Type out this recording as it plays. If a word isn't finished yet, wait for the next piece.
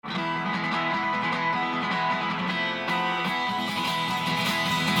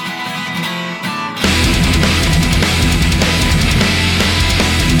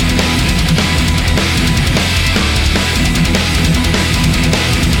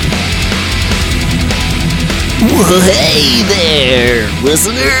Well, hey there,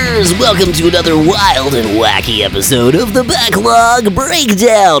 listeners! Welcome to another wild and wacky episode of the Backlog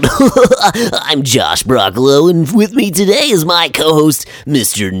Breakdown. I'm Josh Brocklow, and with me today is my co-host,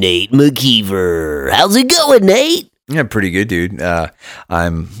 Mr. Nate McKeever. How's it going, Nate? Yeah, pretty good, dude.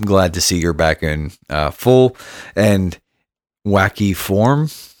 I'm glad to see you're back in full and wacky form.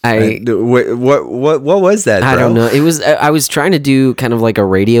 What was that, bro? I don't know. It was I was trying to do kind of like a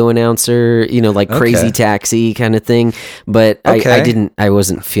radio announcer, like Crazy Taxi kind of thing, but I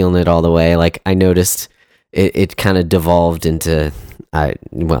wasn't feeling it all the way. Like I noticed it kind of devolved into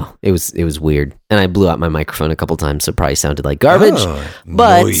it was weird, and I blew out my microphone a couple times, so it probably sounded like garbage.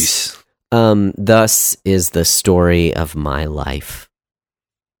 But nice. Thus is the story of my life.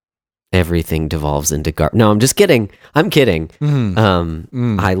 Everything devolves into garbage. No, I'm just kidding. I'm kidding.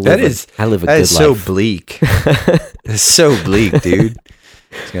 I live a good life. So bleak. It's so bleak, dude.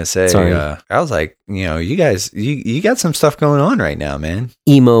 I was gonna say. Sorry. I was like, you guys, you got some stuff going on right now, man.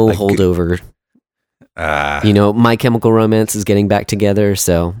 Emo holdover. My Chemical Romance is getting back together,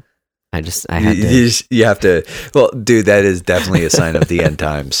 so I had to. You have to. Well, dude, that is definitely a sign of the end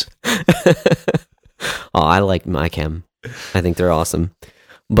times. I like My Chem. I think they're awesome.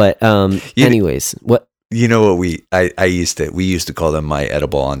 But anyways, what you know what we used to call them my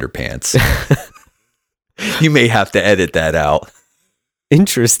edible underpants. You may have to edit that out.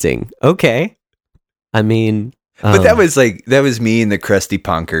 Interesting. Okay. I mean, but that was me and the crusty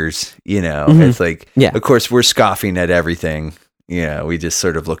punkers. It's like, of course we're scoffing at everything. We just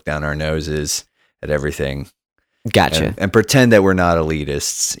sort of look down our noses at everything. Gotcha. And pretend that we're not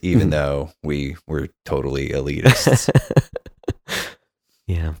elitists, even though we were totally elitists.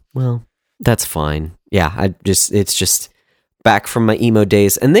 Yeah, well, that's fine. Yeah, it's just back from my emo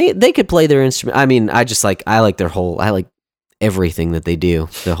days, and they could play their instrument. I mean, I like everything that they do.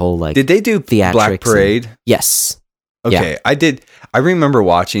 The whole Did they do theatrics Black Parade? Yes. Okay, yeah. I did. I remember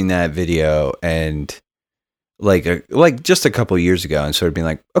watching that video and like just a couple years ago, and sort of being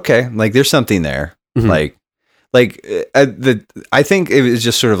like, okay, like there's something there. I think it was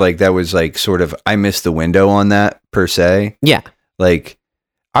just sort of like that was like sort of I missed the window on that per se. Yeah, like.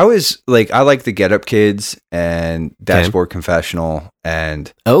 I was like, I like the Get Up Kids and Dashboard Confessional,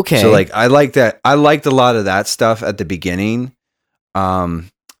 and so like I like that. I liked a lot of that stuff at the beginning,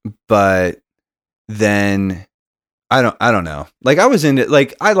 but then I don't know. Like I was into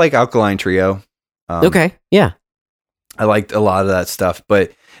like I like Alkaline Trio. Yeah, I liked a lot of that stuff,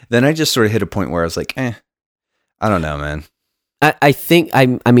 but then I just sort of hit a point where I was like, I don't know, man. I think I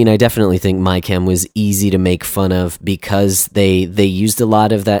definitely think My Chem was easy to make fun of because they used a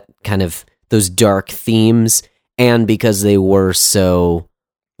lot of that kind of those dark themes, and because they were so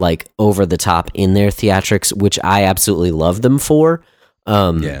like over the top in their theatrics, which I absolutely love them for.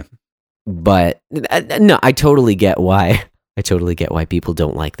 But no, I totally get why people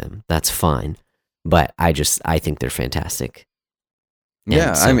don't like them. That's fine, but I think they're fantastic.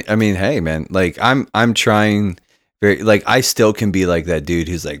 Yeah, so, I mean, hey, man, like I'm trying. Very, like I still can be like that dude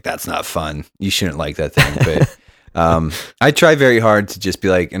who's like, that's not fun. You shouldn't like that thing. But I try very hard to just be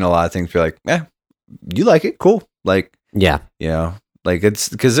like, in a lot of things, be like, you like it, cool. Like, yeah, like it's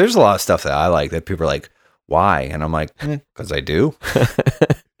because there's a lot of stuff that I like that people are like, why? And I'm like, because I do.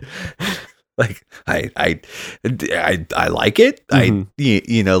 Like I like it.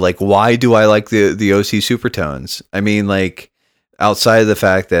 Like why do I like the OC Supertones? I mean, like outside of the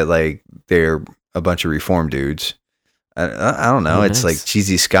fact that like they're a bunch of reform dudes. I don't know. It's like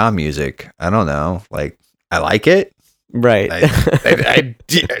cheesy ska music. I don't know. Like I like it. Right. I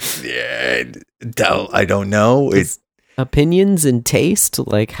don't know. It's opinions and taste.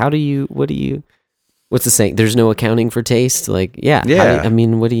 Like what's the saying? There's no accounting for taste. Like, yeah.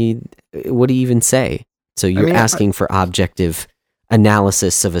 What do you even say? So you're asking for objective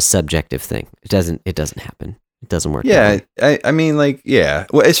analysis of a subjective thing. It doesn't happen. It doesn't work. Yeah. I mean, like, yeah.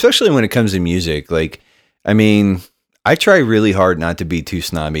 Well, especially when it comes to music. Like, I mean, I try really hard not to be too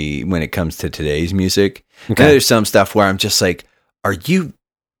snobby when it comes to today's music. Okay. There's some stuff where I'm just like, are you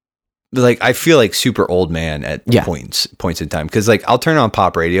like, I feel like super old man at points in time. Cause like I'll turn on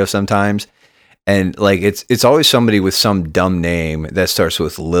pop radio sometimes and like, it's always somebody with some dumb name that starts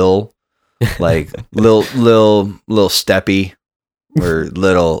with Lil, like Lil Steppy or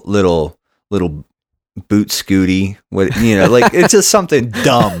little Boot Scooty. What, like it's just something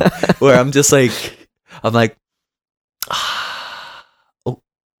dumb where I'm like,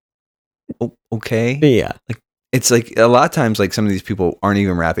 okay. Yeah. Like it's like a lot of times like some of these people aren't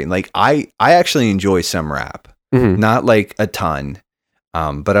even rapping. Like I actually enjoy some rap. Not like a ton.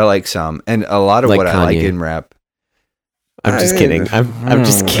 But I like some. And a lot of like what Kanye. I like in rap. I'm just kidding. I'm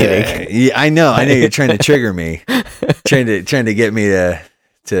just kidding. Yeah, I know you're trying to trigger me, trying to get me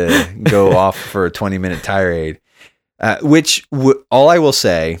to go off for a 20-minute tirade. All I will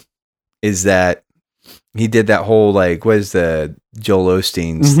say is that he did that whole what is the Joel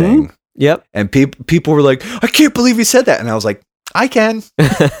Osteen's thing? Yep. And people were like, I can't believe he said that, and I was like, I can.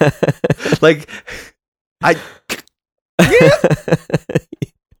 Yeah.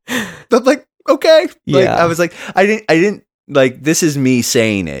 But okay. Yeah. I was like, I didn't this is me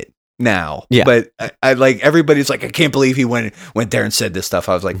saying it now. Yeah. But I everybody's like, I can't believe he went there and said this stuff.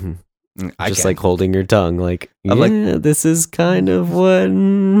 I was like, I just can. holding your tongue. I'm this is kind of what,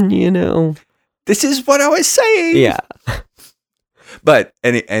 This is what I was saying. Yeah. But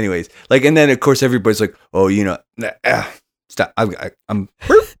anyways, and then of course everybody's like, oh, stop. I'm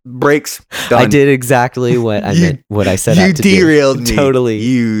breaks. Done. I did exactly what I meant. What I said. You derailed me. Totally.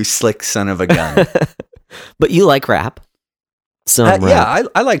 You slick son of a gun. But you like rap. Some rap. Yeah,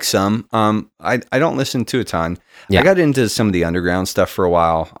 I like some. I don't listen to a ton. Yeah. I got into some of the underground stuff for a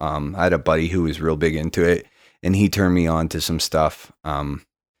while. I had a buddy who was real big into it, and he turned me on to some stuff.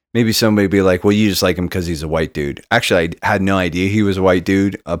 Maybe somebody be like, well, you just like him because he's a white dude. Actually, I had no idea he was a white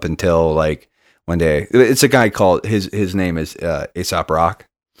dude up until one day. It's a guy called, his name is Aesop Rock.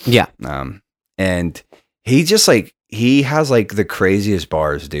 Yeah. And he just he has the craziest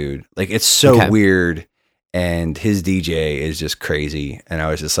bars, dude. It's so weird. And his DJ is just crazy. And I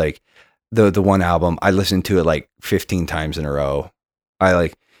was just the one album, I listened to it 15 times in a row.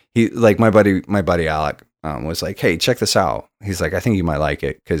 My buddy Alec was like, hey, check this out. He's like, I think you might like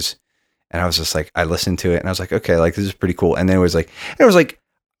it. And I was just I listened to it and I was like, okay, this is pretty cool. And then it was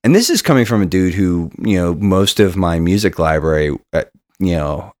and this is coming from a dude who, most of my music library,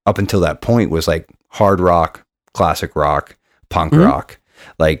 up until that point was hard rock, classic rock, punk rock,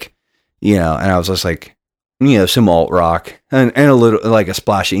 and I was just some alt rock and a little a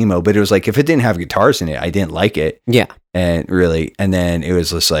splash of emo, but it was if it didn't have guitars in it, I didn't like it. Yeah. And then it was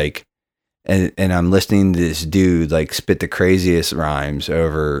just and I'm listening to this dude spit the craziest rhymes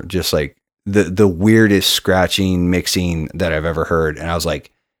over just the weirdest scratching mixing that I've ever heard. And I was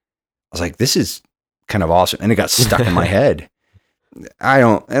like, this is kind of awesome. And it got stuck in my head.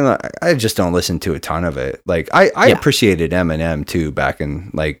 I just don't listen to a ton of it. I appreciated Eminem too, back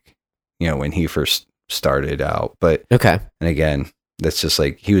in when he first started out, but okay. And again, that's just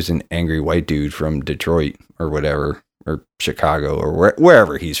he was an angry white dude from Detroit or whatever, or Chicago or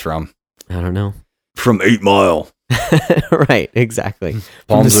wherever he's from. I don't know. From 8 Mile. Right. Exactly.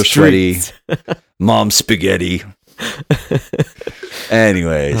 Palms are sweaty. Mom's spaghetti.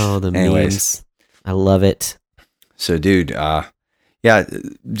 Anyways. Oh, the memes. I love it. So, dude, yeah,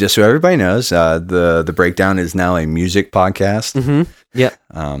 just so everybody knows, the Breakdown is now a music podcast. Mm-hmm. Yep.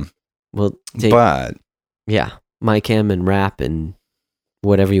 But yeah, Mike M and rap and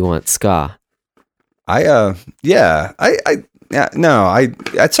whatever you want, ska. At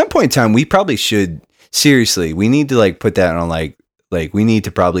some point in time, we probably should, seriously, we need to put that on we need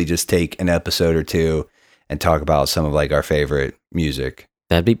to probably just take an episode or two and talk about some of our favorite music.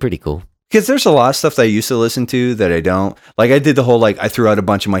 That'd be pretty cool. Because there's a lot of stuff that I used to listen to that I don't. I did the whole, I threw out a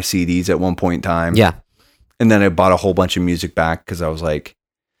bunch of my CDs at one point in time. Yeah. And then I bought a whole bunch of music back because I was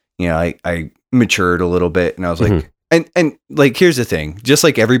I matured a little bit, and I was and here's the thing, just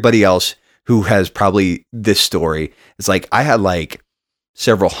like everybody else who has probably this story, it's I had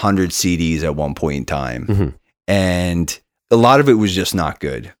several hundred CDs at one point in time, and a lot of it was just not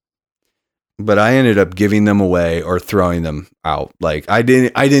good. But I ended up giving them away or throwing them out. I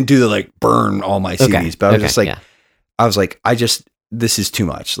didn't do the burn all my CDs, but I was I was this is too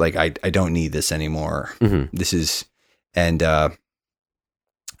much. I don't need this anymore. This is, and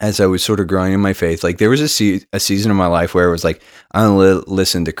as I was sort of growing in my faith, there was a season of my life where it was I don't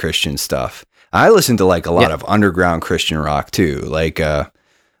listen to Christian stuff. I listened to a lot of underground Christian rock too, a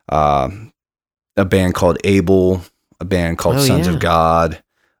band called Abel, a band called Sons of God,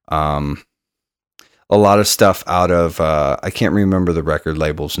 a lot of stuff out of I can't remember the record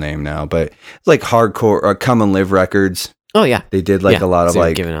label's name now, but it's hardcore, Come and Live Records. Oh yeah, they did a lot of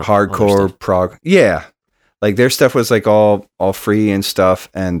hardcore prog. Yeah. Their stuff was all free and stuff,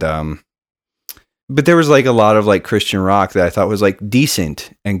 and but there was a lot of Christian rock that I thought was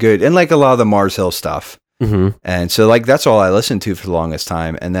decent and good, and a lot of the Mars Hill stuff. And so that's all I listened to for the longest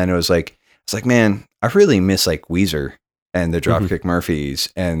time. And then it was man, I really miss Weezer and the Dropkick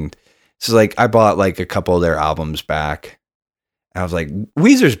Murphys, and so I bought a couple of their albums back. I was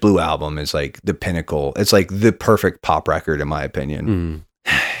Weezer's Blue album is the pinnacle. It's the perfect pop record in my opinion.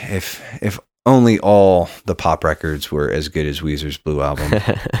 If only all the pop records were as good as Weezer's Blue album.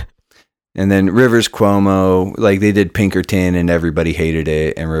 And then Rivers Cuomo, like they did Pinkerton and everybody hated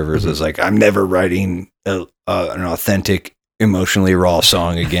it. And Rivers was like, I'm never writing an authentic, emotionally raw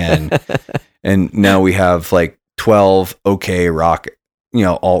song again. And now we have like 12 okay rock,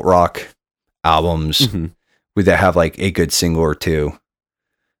 alt rock albums that have like a good single or two.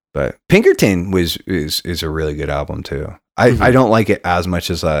 But Pinkerton is a really good album too. I don't like it as much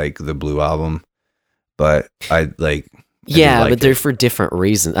as I like the Blue album, but I like. Yeah, but they're for different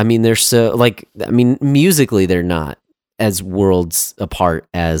reasons. I mean, they're so musically they're not as worlds apart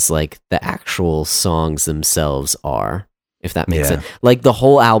as like the actual songs themselves are, if that makes sense. Like the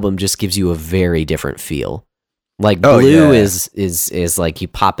whole album just gives you a very different feel. Like Blue is like you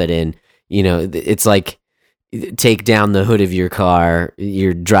pop it in, it's like take down the hood of your car,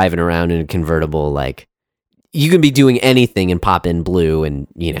 you're driving around in a convertible, like you can be doing anything and pop in Blue and,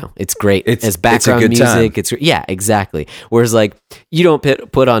 it's great as background music. Time. Yeah, exactly. Whereas like you don't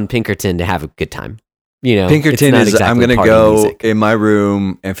put on Pinkerton to have a good time. Pinkerton is exactly I'm going to go music. In my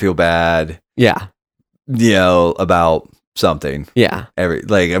room and feel bad. Yeah. About something. Yeah. I'm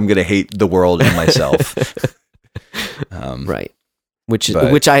going to hate the world and myself. Right. Which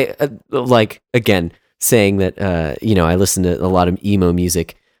I like, again, saying that, I listen to a lot of emo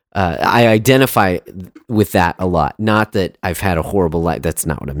music. I identify with that a lot. Not that I've had a horrible life. That's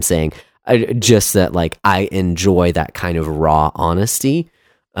not what I'm saying. Just that like I enjoy that kind of raw honesty.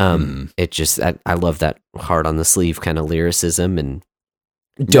 It just I love that hard on the sleeve kind of lyricism and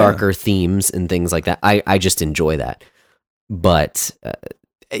darker themes and things like that. I just enjoy that. But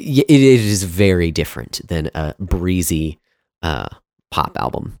it is very different than a breezy pop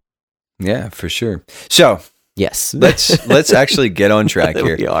album. Yeah, for sure. So. Yes. let's actually get on track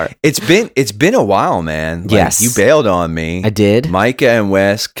here. We are. It's been a while, man. Like, yes. You bailed on me. I did. Micah and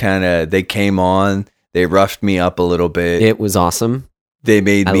Wes they came on. They roughed me up a little bit. It was awesome. They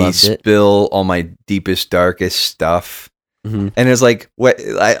made me spill all my deepest, darkest stuff. Mm-hmm. And it was like,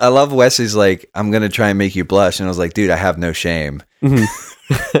 I love Wes's like, I'm going to try and make you blush. And I was like, dude, I have no shame.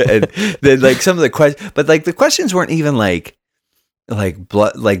 Mm-hmm. And then like some of the questions, but like the questions weren't even like they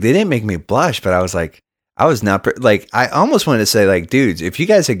didn't make me blush, but I was like, I was not I almost wanted to say like, dudes, if you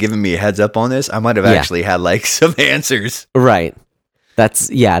guys had given me a heads up on this, I might have actually had like some answers. Right. That's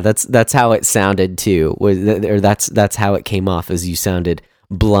how it sounded too. That's how it came off, as you sounded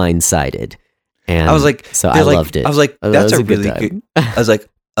blindsided. And I was like, so I loved it. I was like, that's a really good. I was like,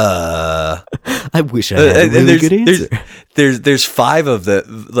 I wish I had a really good answer. There's 5 of the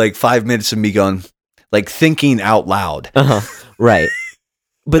like 5 minutes of me going like thinking out loud. Right.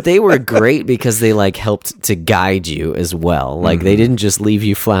 But they were great because they like helped to guide you as well. Like they didn't just leave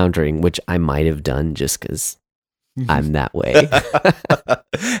you floundering, which I might have done just because I'm that way.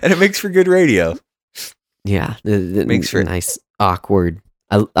 And it makes for good radio. Yeah. It makes for nice, awkward.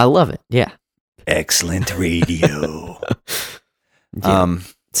 I love it. Yeah. Excellent radio. Yeah.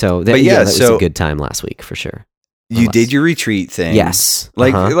 So that was a good time last week for sure. You did your retreat thing. Yes.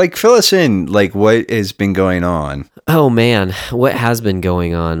 Like fill us in, like what has been going on? Oh man, what has been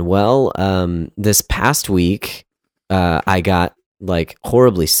going on? Well, this past week, I got like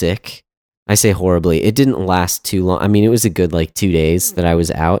horribly sick. I say horribly. It didn't last too long. I mean, it was a good like 2 days that I was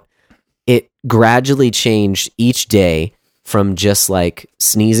out. It gradually changed each day from just like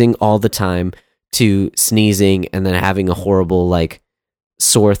sneezing all the time to sneezing and then having a horrible like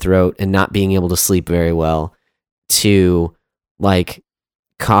sore throat and not being able to sleep very well, to like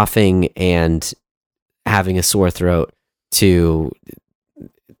coughing and having a sore throat, to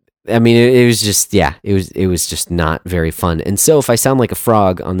I mean it was just it was just not very fun. And so if I sound like a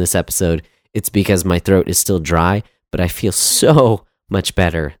frog on this episode, it's because my throat is still dry, but I feel so much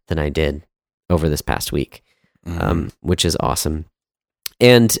better than I did over this past week, which is awesome.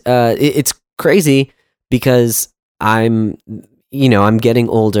 And it's crazy because I'm getting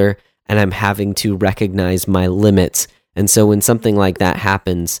older and I'm having to recognize my limits. And so when something like that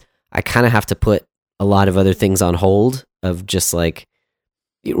happens, I kind of have to put a lot of other things on hold, of just like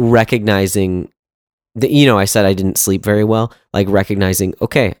recognizing that, I said I didn't sleep very well, like recognizing,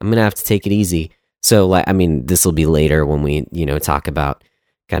 okay, I'm going to have to take it easy. So like, I mean, this will be later when we, talk about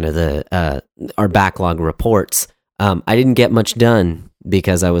kind of our backlog reports. I didn't get much done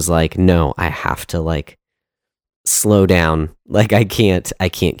because I was like, no, I have to like slow down. Like I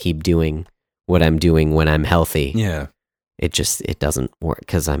can't keep doing what I'm doing when I'm healthy. Yeah. It doesn't work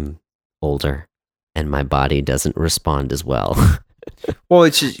because I'm older and my body doesn't respond as well. Well,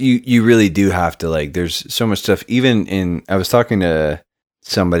 it's just, you really do have to, like, there's so much stuff. I was talking to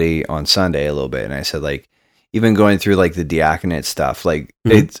somebody on Sunday a little bit, and I said, like, even going through like the diaconate stuff, like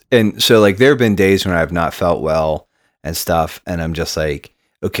and so like there have been days when I've not felt well and stuff, and I'm just like,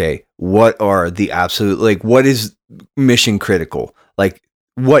 okay, what are the absolute, like, what is mission critical? Like,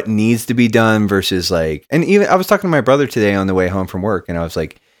 what needs to be done versus like, and even I was talking to my brother today on the way home from work, and I was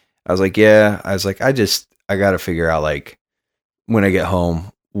like, I got to figure out, like, when I get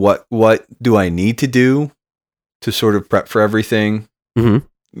home, what do I need to do to sort of prep for everything,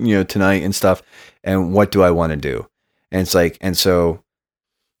 tonight and stuff, and what do I want to do? And it's like, and so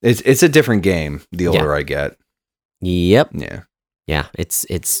it's a different game the older I get. Yep. Yeah. Yeah.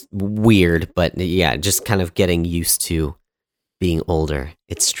 It's weird, but yeah, just kind of getting used to being older.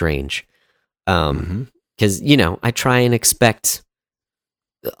 It's strange. Because, I try and expect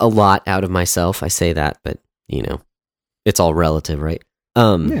a lot out of myself. I say that, but, it's all relative, right?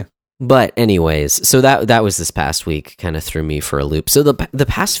 Yeah. But anyways, so that was this past week, kind of threw me for a loop. So the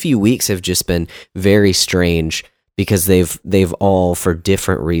past few weeks have just been very strange because they've all, for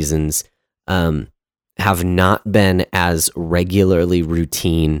different reasons, have not been as regularly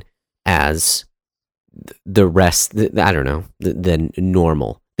routine as the rest. I don't know, than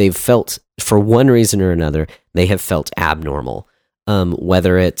normal. They've felt, for one reason or another, they have felt abnormal.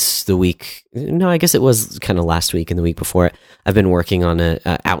 Whether it's the week, no, I guess it was kind of last week and the week before it, I've been working on a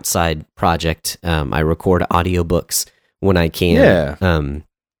outside project. I record audiobooks when I can. Yeah.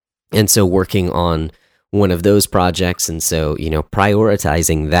 And so working on one of those projects, and so,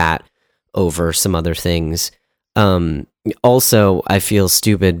 prioritizing that over some other things. Also, I feel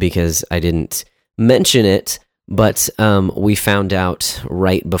stupid because I didn't mention it, but we found out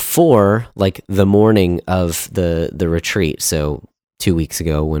right before, like the morning of the retreat, so 2 weeks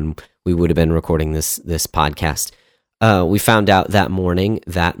ago when we would have been recording this podcast, we found out that morning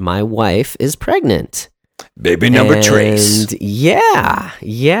that my wife is pregnant. Baby number Trace.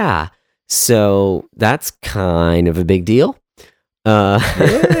 Yeah. So that's kind of a big deal.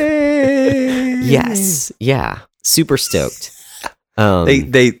 Yes. Yeah. Super stoked.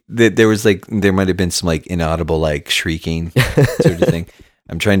 There was like, there might have been some like inaudible like shrieking sort of thing.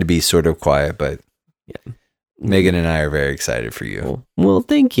 I'm trying to be sort of quiet, but yeah. Megan and I are very excited for you. Well,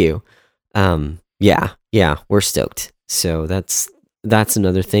 thank you. Yeah, we're stoked. So that's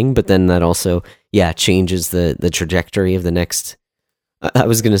another thing, but then that also, changes the trajectory of the next, I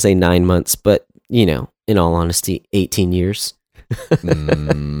was going to say 9 months, but in all honesty, 18 years.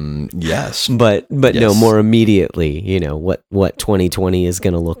 Yes. But yes. No, more immediately, what 2020 is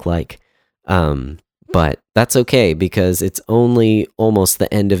going to look like. But that's okay because it's only almost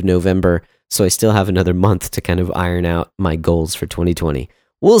the end of November, so I still have another month to kind of iron out my goals for 2020.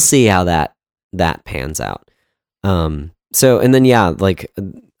 We'll see how that pans out. So, and then, like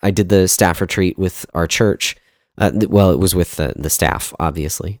I did the staff retreat with our church. It was with the staff,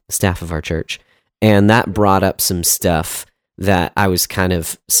 obviously, the staff of our church. And that brought up some stuff that I was kind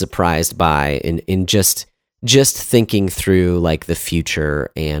of surprised by in just thinking through like the future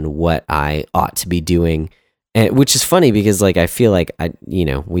and what I ought to be doing. And, which is funny because like I feel like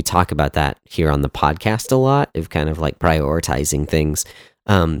we talk about that here on the podcast a lot of kind of like prioritizing things.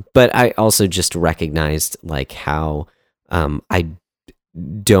 But I also just recognized like how I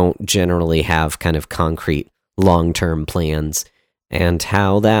don't generally have kind of concrete long-term plans and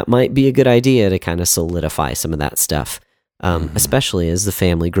how that might be a good idea to kind of solidify some of that stuff. Especially as the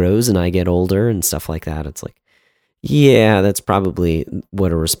family grows and I get older and stuff like that. It's like, yeah, that's probably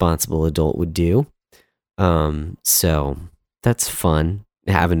what a responsible adult would do. So that's fun,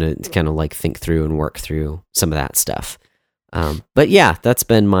 having to kind of like think through and work through some of that stuff. But yeah, that's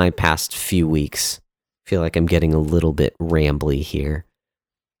been my past few weeks. I feel like I'm getting a little bit rambly here.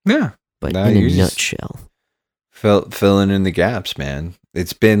 Yeah. But in a nutshell. Filling in the gaps, man.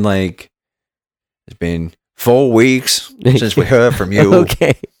 It's been 4 weeks since we heard from you.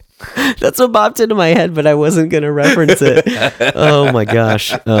 Okay. That's what popped into my head, but I wasn't going to reference it. Oh my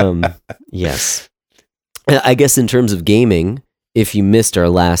gosh. Yes. I guess in terms of gaming, if you missed our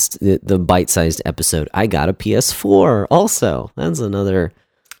the bite-sized episode, I got a PS4 also. That's another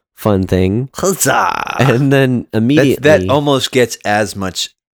fun thing. Huzzah! And then immediately... That almost gets as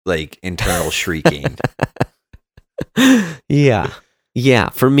much like internal shrieking. Yeah,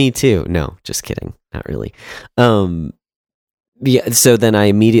 for me too. No, just kidding. Not really. Yeah, so then I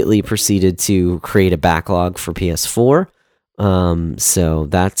immediately proceeded to create a backlog for PS4. So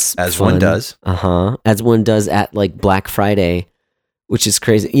that's as fun. One does. As one does at like Black Friday, which is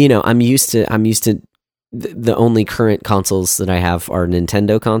crazy. I'm used to the only current consoles that I have are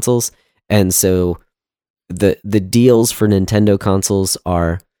Nintendo consoles, and so the deals for Nintendo consoles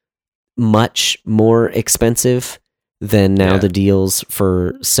are much more expensive than now the deals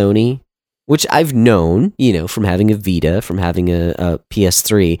for Sony, which I've known, from having a Vita, from having a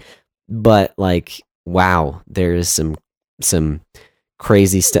PS3, but like, wow, there is some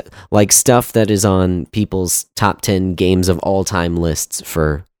crazy stuff, like stuff that is on people's top 10 games of all time lists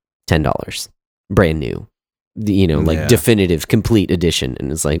for $10, brand new, like definitive complete edition.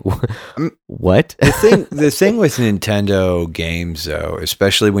 And it's like, what? The thing with Nintendo games, though,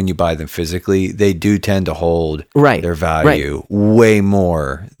 especially when you buy them physically, they do tend to hold their value way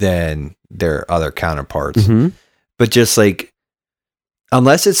more than their other counterparts. Mm-hmm. But just like,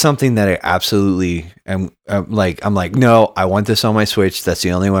 unless it's something that I absolutely am like, no, I want this on my Switch. That's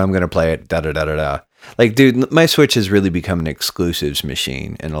the only way I'm going to play it. Da da da da da. Like, dude, my Switch has really become an exclusives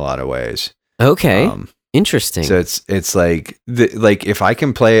machine in a lot of ways. Okay. Interesting. So it's like if I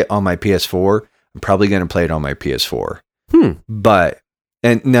can play it on my PS4, I'm probably going to play it on my PS4.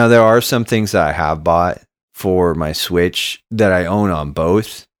 And now there are some things that I have bought for my Switch that I own on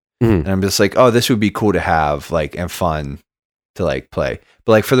both. And I'm just like, oh, this would be cool to have, like, and fun to like play.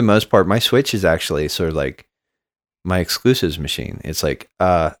 But like for the most part, my Switch is actually sort of like my exclusives machine. It's like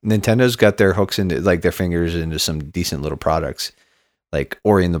Nintendo's got their hooks into, like, their fingers into some decent little products, like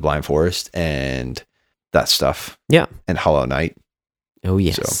Ori and the Blind Forest and that stuff. Yeah. And Hollow Knight. Oh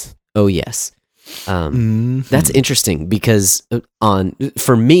yes. That's interesting because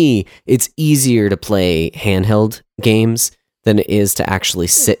for me, it's easier to play handheld games than it is to actually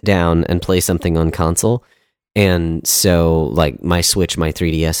sit down and play something on console. And so, like, my Switch, my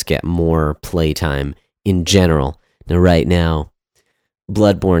 3DS get more playtime in general. Now, right now,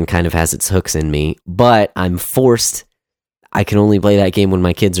 Bloodborne kind of has its hooks in me, but I'm forced. I can only play that game when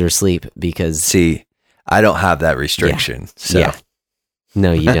my kids are asleep because... See, I don't have that restriction.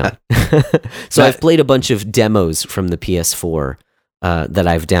 No, you don't. So I've played a bunch of demos from the PS4 that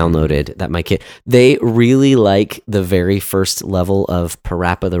I've downloaded that my kid... They really like the very first level of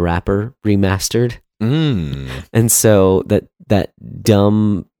Parappa the Rapper remastered. And so that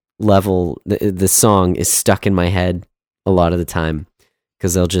dumb level, the song is stuck in my head a lot of the time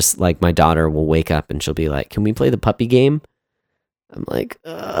because they'll just, like, my daughter will wake up and she'll be like, "Can we play the puppy game?" I'm like,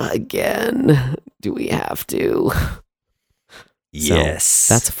 again, do we have to? Yes.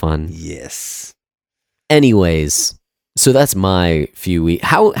 So, that's fun. Yes. Anyways, so that's my few weeks.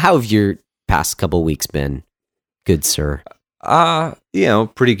 How have your past couple weeks been, good sir?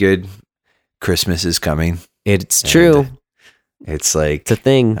 Pretty good. Christmas is coming. It's true. It's like... It's a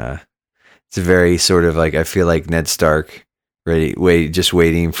thing. It's a very sort of like, I feel like Ned Stark, just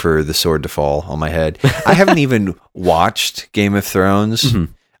waiting for the sword to fall on my head. I haven't even watched Game of Thrones.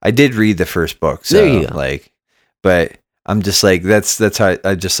 Mm-hmm. I did read the first book. So, there you go. Like, but I'm just like, that's how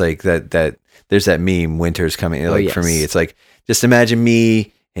I just like that there's that meme, winter's coming. Like, for me, it's like, just imagine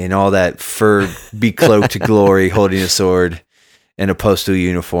me in all that fur becloaked glory, holding a sword in a postal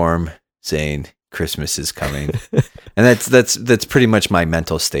uniform, saying Christmas is coming. And that's pretty much my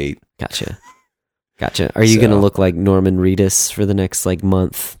mental state. Gotcha. Are you going to look like Norman Reedus for the next, like,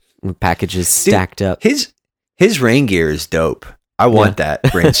 month? Packages stacked up. His rain gear is dope. I want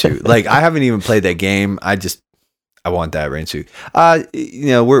that rain suit. Like, I haven't even played that game. I want that rain suit.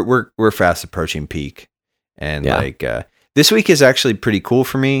 We're fast approaching peak. And this week is actually pretty cool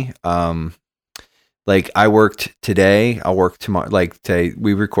for me. Like, I worked today, I'll work tomorrow. Like, today,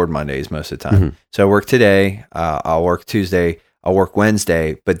 we record Mondays most of the time. Mm-hmm. So I work today, I'll work Tuesday, I'll work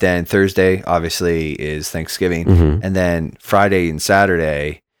Wednesday, but then Thursday, obviously, is Thanksgiving. Mm-hmm. And then Friday and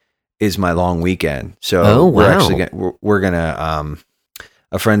Saturday is my long weekend. So we're going to,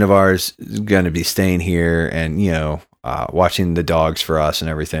 a friend of ours is going to be staying here and, watching the dogs for us and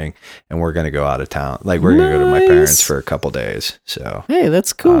everything. And we're going to go out of town. Like, we're going to go to my parents for a couple days. So, hey,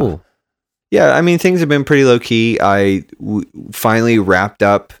 that's cool. Yeah, I mean, things have been pretty low key. I finally wrapped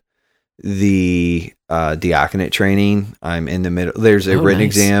up the diaconate training. I'm in the middle. There's a written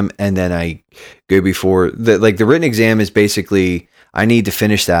exam, and then I go before the written exam is basically, I need to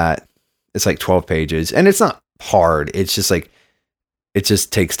finish that. It's like 12 pages, and it's not hard. It's just like, it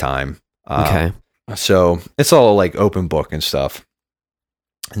just takes time. Okay. So it's all like open book and stuff.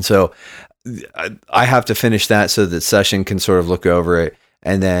 And so I have to finish that so that session can sort of look over it.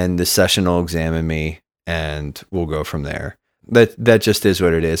 And then the session will examine me and we'll go from there. That just is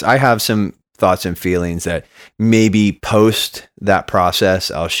what it is. I have some thoughts and feelings that maybe post that process,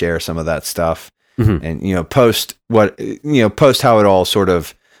 I'll share some of that stuff and, post how it all sort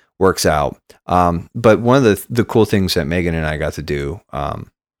of works out. But one of the cool things that Megan and I got to do,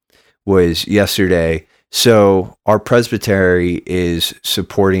 was yesterday. So our presbytery is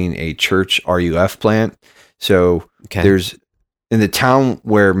supporting a church RUF plant. So there's, in the town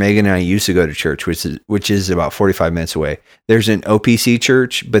where Megan and I used to go to church, which is about 45 minutes away, there's an OPC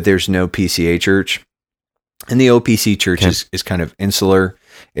church, but there's no PCA church. And the OPC church is kind of insular.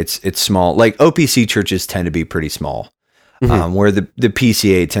 It's small. Like, OPC churches tend to be pretty small. where the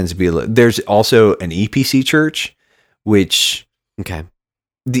PCA tends to be. There's also an EPC church, which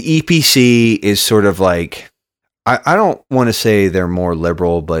the EPC is sort of like, I don't want to say they're more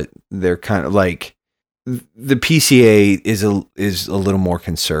liberal, but they're kind of like, the PCA is a little more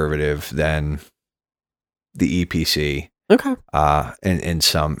conservative than the EPC. Okay. In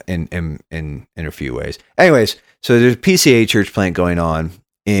a few ways. Anyways, so there's a PCA church plant going on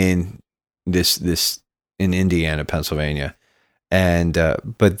in this in Indiana, Pennsylvania, and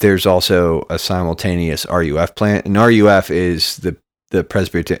but there's also a simultaneous RUF plant, and RUF is the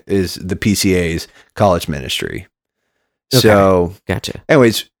PCA's college ministry. Okay. So gotcha.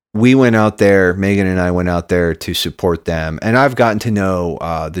 Anyways, we went out there. Megan and I went out there to support them, and I've gotten to know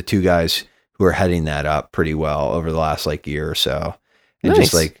the two guys who are heading that up pretty well over the last year or so. And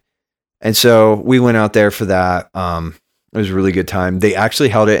nice. And so we went out there for that. It was a really good time. They actually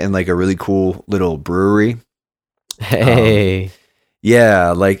held it in a really cool little brewery. Hey.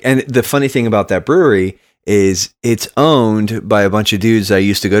 Yeah. And the funny thing about that brewery is it's owned by a bunch of dudes I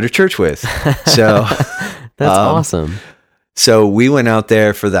used to go to church with. So that's awesome. So we went out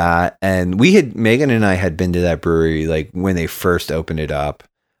there for that, and Megan and I had been to that brewery when they first opened it up.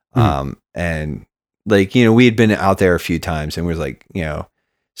 And we had been out there a few times, and we was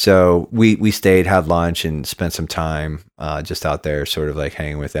so we stayed, had lunch, and spent some time just out there sort of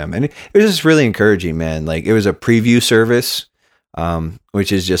hanging with them. And it was just really encouraging, man. It was a preview service,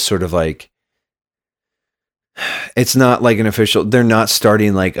 which is just sort of it's not an official, they're not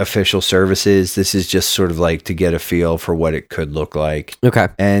starting official services. This is just sort of to get a feel for what it could look like. Okay.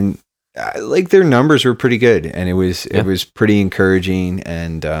 And their numbers were pretty good, and it was pretty encouraging.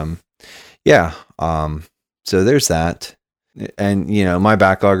 And so there's that. And my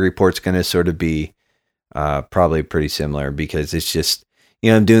backlog report's going to sort of be probably pretty similar, because it's just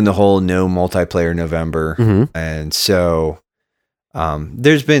I'm doing the whole no multiplayer November, and so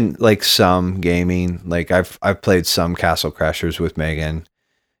there's been some gaming. I've played some Castle Crashers with Megan.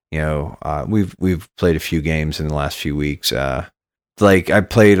 We've played a few games in the last few weeks. I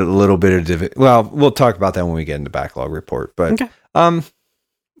played a little bit of we'll talk about that when we get into backlog report. But okay.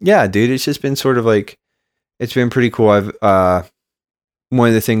 Yeah, dude, it's just been sort of it's been pretty cool. I've one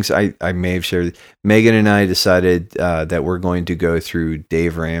of the things I may have shared, Megan and I decided that we're going to go through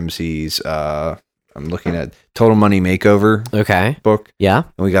Dave Ramsey's I'm looking at Total Money Makeover book. Yeah.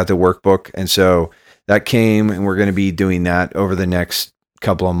 And we got the workbook. And so that came, and we're going to be doing that over the next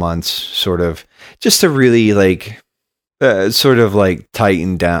couple of months, sort of just to really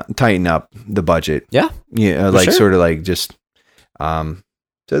tighten up the budget. Yeah. Yeah. Sure. Sort of just, so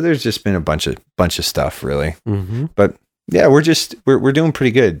there's just been a bunch of stuff, really. But yeah, we're doing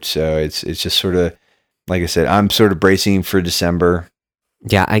pretty good. So it's just sort of, like I said, I'm sort of bracing for December.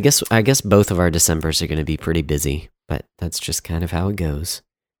 Yeah, I guess both of our Decembers are going to be pretty busy, but that's just kind of how it goes.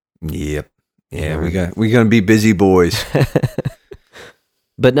 Yep. Yeah, we're going to be busy boys.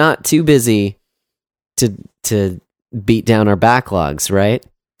 But not too busy to beat down our backlogs, right?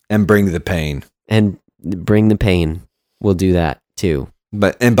 And bring the pain. We'll do that too.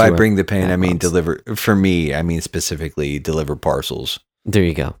 By bring the pain, backlogs. I mean deliver. For me, I mean specifically deliver parcels. There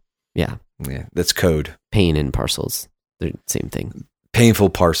you go. Yeah. Yeah, that's code. Pain and parcels. They're the same thing. Painful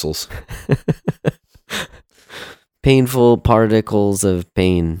parcels. Painful particles of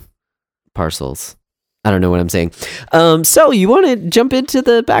pain parcels. I don't know what I'm saying. So you want to jump into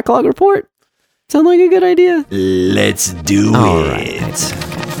the backlog report? Sound like a good idea? Let's do All it. Right.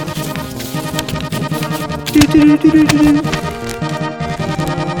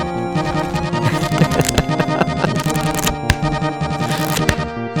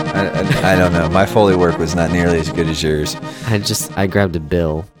 I don't know. My Foley work was not nearly as good as yours. I grabbed a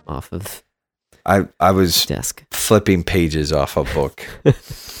bill off of I was desk, flipping pages off a book.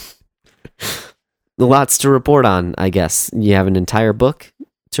 Lots to report on, I guess. You have an entire book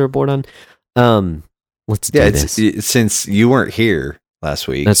to report on. Let's do this. Since you weren't here last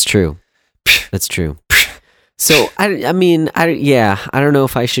week. That's true. That's true. So I don't know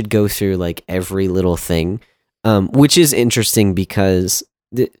if I should go through every little thing, which is interesting because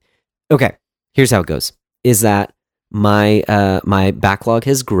okay, here's how it goes. Is that my backlog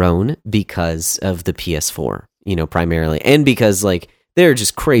has grown because of the PS4, primarily, and because there are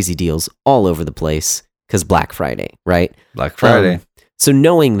just crazy deals all over the place because Black Friday, right? Black Friday. So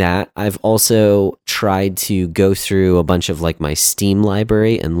knowing that, I've also tried to go through a bunch of my Steam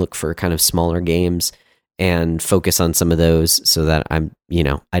library and look for kind of smaller games and focus on some of those so that I'm,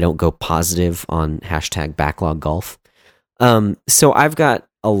 I don't go positive on #backlog golf. So I've got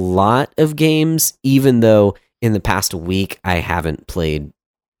a lot of games, even though in the past week I haven't played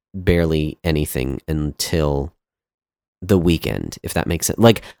barely anything until the weekend, if that makes sense.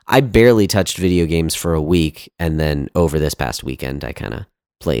 Like, I barely touched video games for a week, and then over this past weekend, I kind of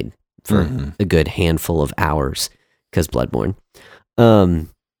played for a good handful of hours because Bloodborne.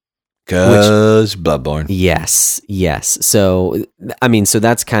 Because Bloodborne. Yes. So, I mean, so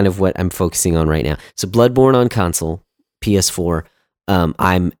that's kind of what I'm focusing on right now. So, Bloodborne on console, PS4.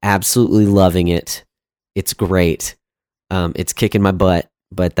 I'm absolutely loving it. It's great. It's kicking my butt,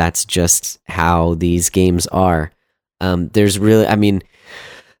 but that's just how these games are. There's really, I mean,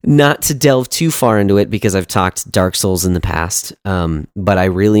 not to delve too far into it because I've talked Dark Souls in the past, but I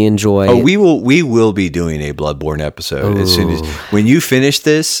really enjoy. Oh, we will be doing a Bloodborne episode as soon as when you finish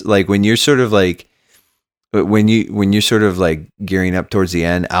this. Like when you're sort of like when you're sort of like gearing up towards the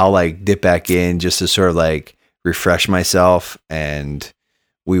end, I'll like dip back in just to sort of like refresh myself, and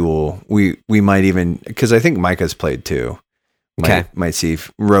we might even, because I think Micah's played too. Might see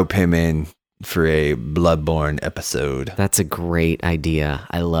if rope him in for a Bloodborne episode. That's a great idea.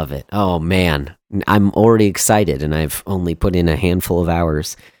 I love it. Oh man, I'm already excited, and I've only put in a handful of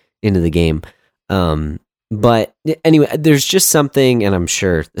hours into the game. But anyway, there's just something, and I'm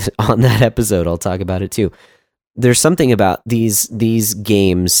sure on that episode I'll talk about it too. There's something about these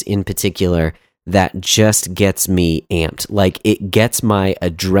games in particular that just gets me amped. Like, it gets my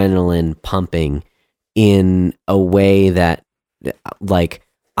adrenaline pumping in a way that, like,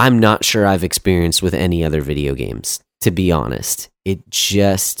 I'm not sure I've experienced with any other video games, to be honest. It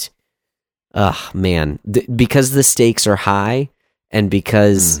just, man, because the stakes are high, and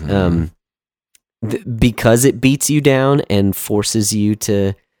because because it beats you down and forces you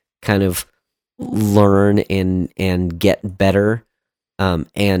to kind of learn and get better,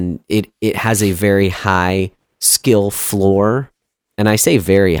 and it has a very high skill floor. And I say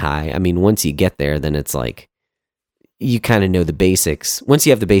very high. I mean, once you get there, then it's like, you kind of know the basics. Once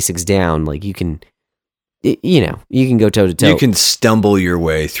you have the basics down, like, you can, you can go toe to toe. You can stumble your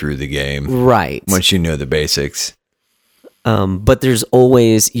way through the game. Right. Once you know the basics. But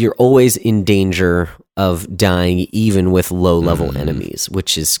you're always in danger of dying, even with low level enemies,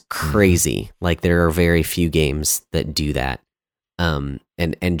 which is crazy. Like, there are very few games that do that.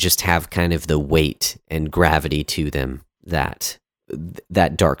 And just have kind of the weight and gravity to them that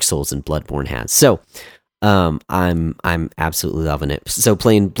Dark Souls and Bloodborne has. So, I'm absolutely loving it. So,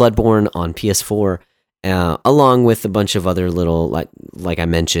 playing Bloodborne on PS4, along with a bunch of other little, like I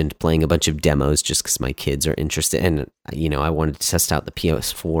mentioned, playing a bunch of demos just because my kids are interested, and I wanted to test out the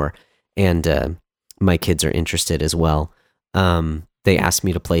PS4, and my kids are interested as well. They asked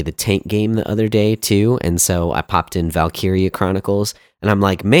me to play the tank game the other day too, and so I popped in Valkyria Chronicles, and I'm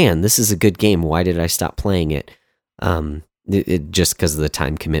like, man, this is a good game. Why did I stop playing it? It just because of the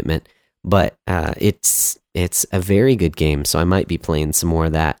time commitment. But it's a very good game, so I might be playing some more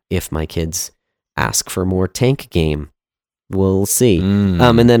of that if my kids ask for more tank game. We'll see.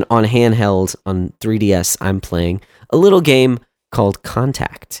 And then on handheld, on 3DS, I'm playing a little game called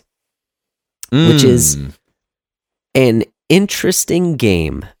Contact, which is an interesting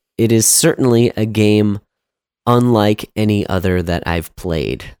game. It is certainly a game unlike any other that I've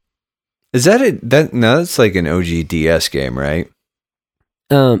played. Is that no, that's like an OG DS game, right?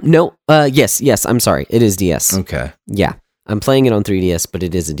 No, yes, I'm sorry. It is DS. Okay. Yeah. I'm playing it on 3DS, but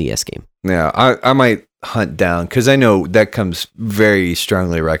it is a DS game. Yeah, I might hunt down, because I know that comes very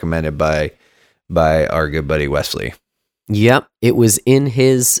strongly recommended by our good buddy Wesley. Yep. It was in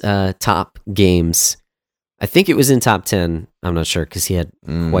his top games. I think it was in top 10. I'm not sure, because he had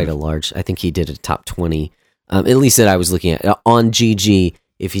quite a large, I think he did a top 20, at least that I was looking at. On GG,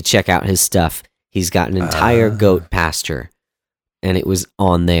 if you check out his stuff, he's got an entire goat pasture. And it was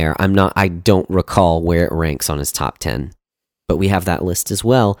on there. I don't recall where it ranks on his top 10, but we have that list as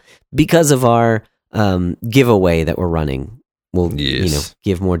well because of our giveaway that we're running. We'll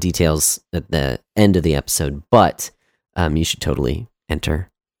give more details at the end of the episode, but you should totally enter,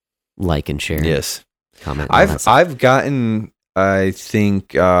 like, and share. Yes, comment. I've gotten, I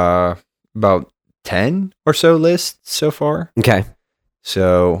think, about 10 or so lists so far. Okay,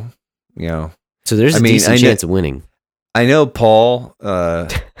 so so there's a decent chance of winning. I know Paul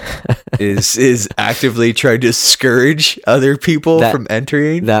is actively trying to discourage other people from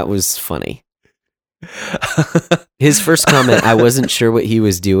entering. That was funny. His first comment, I wasn't sure what he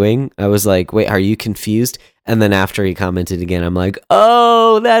was doing. I was like, wait, are you confused? And then after he commented again, I'm like,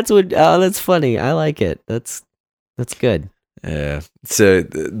 that's funny. I like it. That's good. Yeah. So,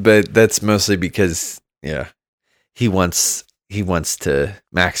 but that's mostly because, he wants to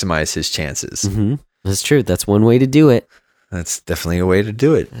maximize his chances. Mm-hmm. That's true. That's one way to do it. That's definitely a way to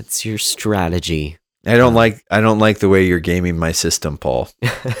do it. That's your strategy. I don't like the way you're gaming my system, Paul.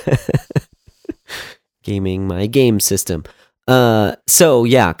 gaming my game system. So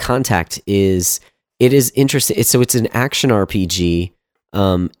yeah, Contact is interesting. It's an action RPG.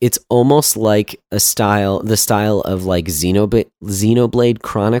 It's almost like the style of like Xenoblade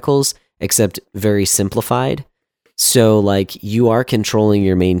Chronicles, except very simplified. So like you are controlling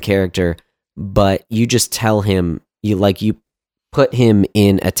your main character, but you just tell him you put him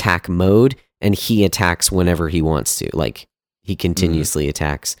in attack mode, and he attacks whenever he wants to. Like he continuously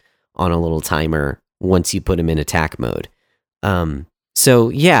attacks on a little timer once you put him in attack mode. So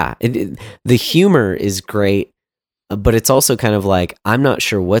yeah, the humor is great, but it's also kind of like, I'm not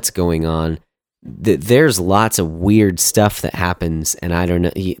sure what's going on. There's lots of weird stuff that happens, and I don't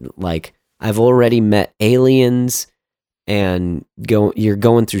know, like I've already met aliens, and you're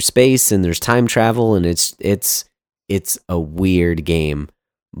going through space, and there's time travel, and it's a weird game,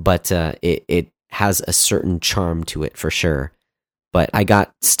 but it has a certain charm to it for sure. But I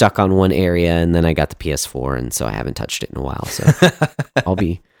got stuck on one area, and then I got the PS4, and so I haven't touched it in a while. So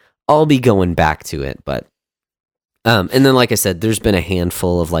I'll be going back to it. But and then, like I said, there's been a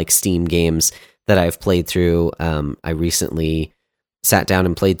handful of like Steam games that I've played through. I recently sat down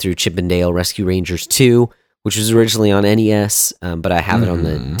and played through Chip 'n Dale Rescue Rangers 2, which was originally on NES, but I have it on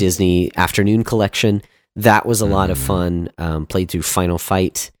the Disney Afternoon Collection. That was a lot of fun. Played through Final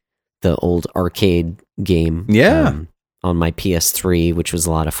Fight, the old arcade game. Yeah. On my PS3, which was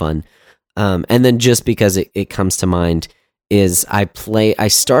a lot of fun. And then just because it comes to mind is I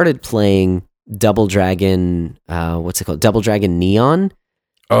started playing Double Dragon, what's it called? Double Dragon Neon.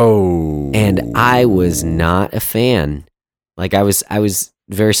 Oh. And I was not a fan. Like I was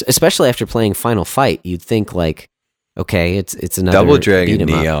very, especially after playing Final Fight, you'd think like, okay, it's another Double Dragon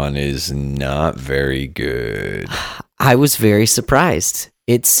Neon is not very good. I was very surprised.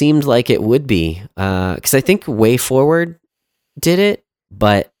 It seemed like it would be, because I think Way Forward did it,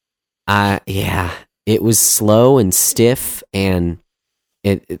 but yeah, it was slow and stiff, and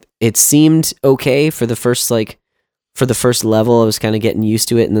it seemed okay for the first level. I was kind of getting used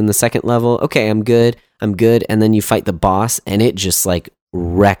to it, and then the second level, okay, I'm good, and then you fight the boss, and it just like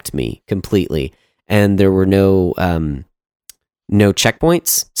wrecked me completely, and there were no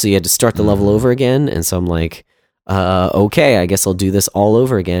checkpoints, so you had to start the level over again, and so I'm like, okay, I guess I'll do this all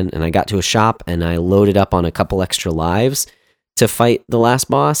over again. And I got to a shop, and I loaded up on a couple extra lives to fight the last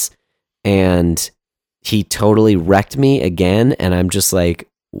boss, and he totally wrecked me again, and I'm just like,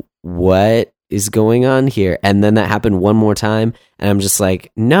 what is going on here? And then that happened one more time, and I'm just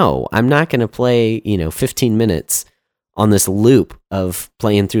like, no, I'm not going to play 15 minutes on this loop of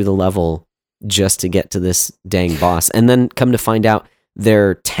playing through the level just to get to this dang boss. And then come to find out, there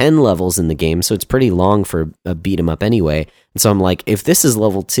are 10 levels in the game, so it's pretty long for a beat 'em up anyway. And so I'm like, if this is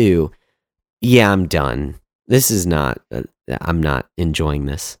level 2, yeah, I'm done. This is not, I'm not enjoying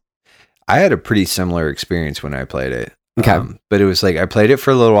this. I had a pretty similar experience when I played it. Okay. But it was like, I played it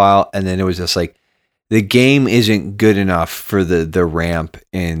for a little while, and then it was just like, the game isn't good enough for the ramp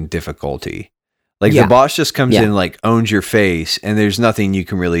in difficulty. Like the boss just comes in, like owns your face, and there's nothing you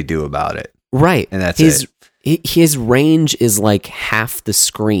can really do about it. Right. And that's it. His range is like half the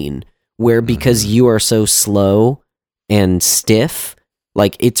screen, where because you are so slow and stiff,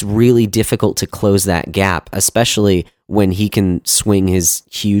 like it's really difficult to close that gap, especially when he can swing his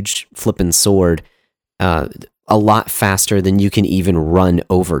huge flippin' sword a lot faster than you can even run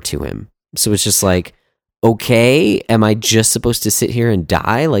over to him. So it's just like, okay, am I just supposed to sit here and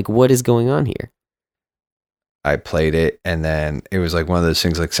die? Like, what is going on here? I played it, and then it was like one of those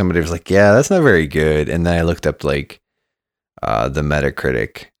things, like somebody was like, yeah, that's not very good. And then I looked up like the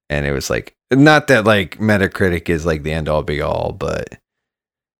Metacritic, and it was like, not that like Metacritic is like the end all be all, but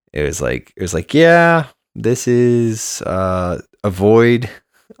it was like, yeah, this is avoid.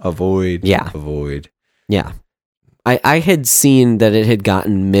 Yeah. I had seen that it had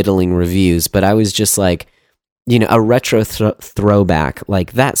gotten middling reviews, but I was just like, a retro throwback,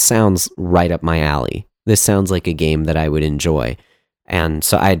 like that sounds right up my alley. This sounds like a game that I would enjoy. And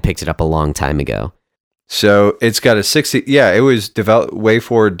so I had picked it up a long time ago. So it's got a 60. Yeah, it was Way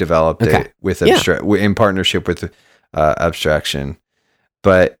Forward developed it with in partnership with Abstraction.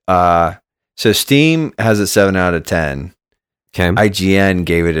 But so Steam has a 7 out of 10. Okay. IGN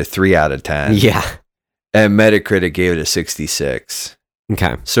gave it a 3 out of 10. Yeah. And Metacritic gave it a 66.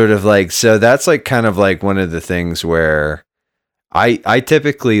 Okay. Sort of like, so that's like kind of like one of the things where I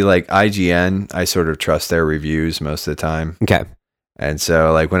typically like IGN, I sort of trust their reviews most of the time. Okay. And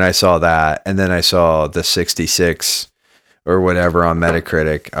so like when I saw that, and then I saw the 66 or whatever on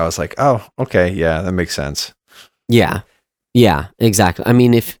Metacritic, I was like, oh, okay, yeah, that makes sense. Yeah. Yeah, exactly. I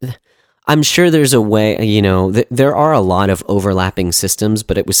mean, I'm sure there's a way, there are a lot of overlapping systems,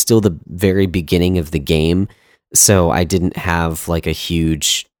 but it was still the very beginning of the game. So I didn't have like a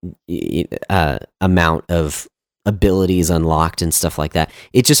huge amount of abilities unlocked and stuff like that.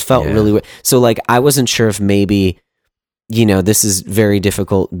 It just felt really weird. So like, I wasn't sure if maybe, this is very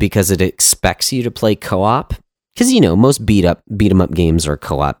difficult because it expects you to play co-op. Because, most beat 'em up games are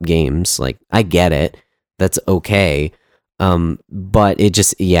co-op games. Like, I get it. That's okay. But it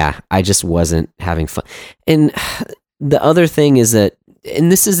just, I just wasn't having fun. And the other thing is that,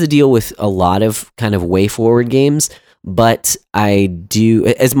 and this is the deal with a lot of kind of way forward games, but I do,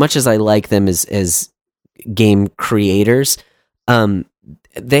 as much as I like them as game creators,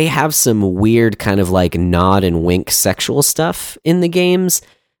 they have some weird kind of like nod and wink sexual stuff in the games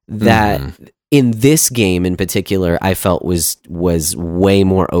that in this game in particular, I felt was way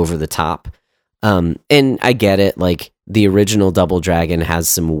more over the top. And I get it. Like the original Double Dragon has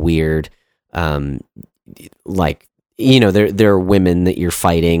some weird, there are women that you're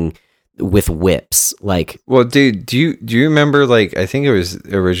fighting with whips. Like, well, dude, do you remember? Like, I think it was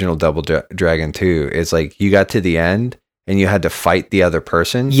original Double Dragon 2. It's like you got to the end and you had to fight the other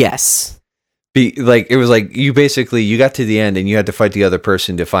person. Yes. It was like you got to the end and you had to fight the other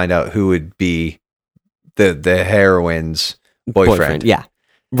person to find out who would be the heroine's boyfriend. Yeah.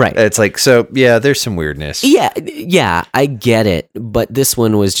 Right. It's like, so yeah, there's some weirdness. Yeah, I get it. But this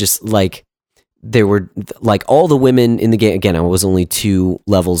one was just like, there were like all the women in the game. Again, I was only 2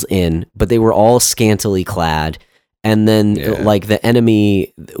 levels in, but they were all scantily clad. And then like the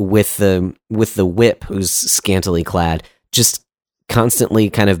enemy with the whip, who's scantily clad, just constantly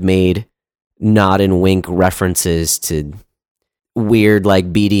kind of made nod and wink references to weird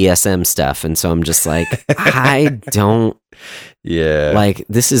like BDSM stuff. And so I'm just like, I don't like,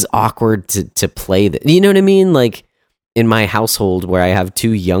 this is awkward to play that. You know what I mean? Like in my household where I have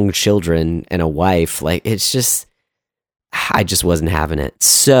 2 young children and a wife, like it's just, I just wasn't having it.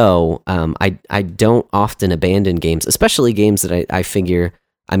 So I don't often abandon games, especially games that I figure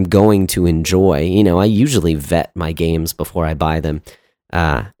I'm going to enjoy. I usually vet my games before I buy them.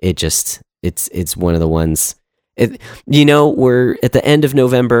 It's one of the ones. We're at the end of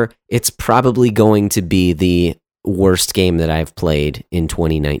November. It's probably going to be the worst game that I've played in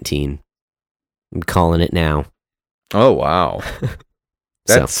 2019. I'm calling it now. Oh wow,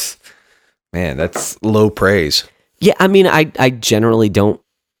 that's low praise. Yeah, I mean, I generally don't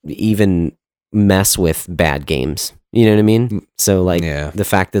even mess with bad games. You know what I mean? So like the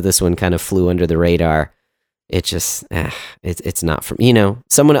fact that this one kind of flew under the radar, it just it's not for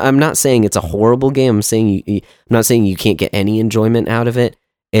someone. I'm not saying it's a horrible game. I'm not saying you can't get any enjoyment out of it.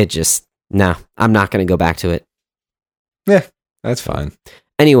 It just I'm not going to go back to it. Yeah, that's fine.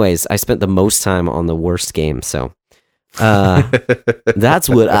 Anyways, I spent the most time on the worst game, so that's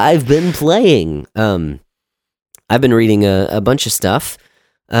what I've been playing. I've been reading a bunch of stuff.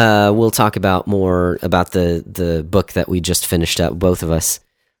 We'll talk about more about the book that we just finished up. Both of us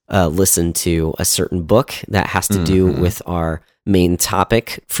listened to a certain book that has to do with our main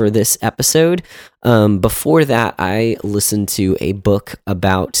topic for this episode. Before that, I listened to a book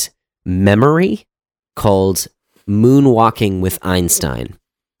about memory called Moonwalking with Einstein.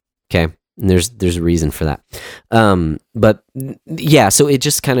 Okay. And there's a reason for that. But yeah, so it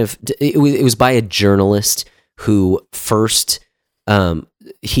just kind of, it was by a journalist who first,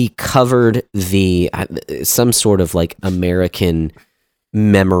 he covered some sort of like American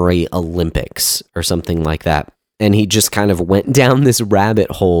memory Olympics or something like that. And he just kind of went down this rabbit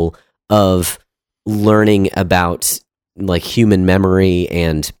hole of learning about like human memory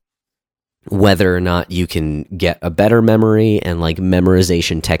and whether or not you can get a better memory and like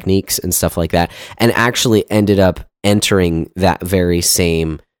memorization techniques and stuff like that. And actually ended up entering that very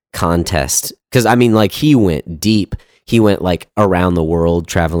same contest. Because I mean, like he went deep. He went like around the world,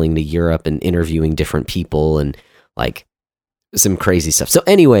 traveling to Europe and interviewing different people and like some crazy stuff. So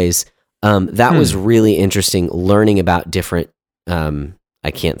anyways, that was really interesting, learning about different,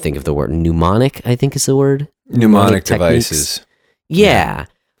 I can't think of the word, mnemonic, I think is the word. Mnemonic devices. Yeah.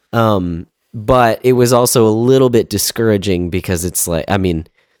 But it was also a little bit discouraging because it's like, I mean,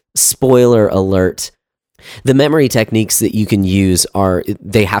 spoiler alert, the memory techniques that you can use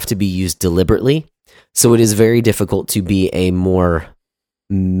they have to be used deliberately. So it is very difficult to be a more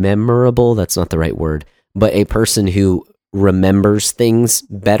memorable, that's not the right word, but a person who remembers things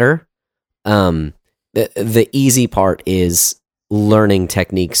better. The easy part is learning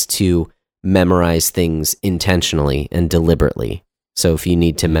techniques to memorize things intentionally and deliberately. So if you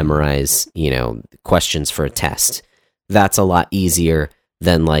need to memorize, questions for a test, that's a lot easier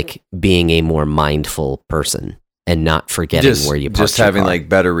than like being a more mindful person. and not forgetting where you parked just having your car. like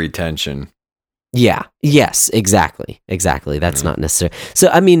better retention. Yeah. Yes, exactly. That's not necessary. So,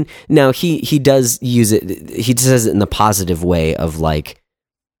 I mean, now he does use it. He says it in the positive way of like,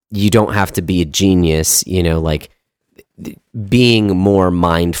 you don't have to be a genius, like being more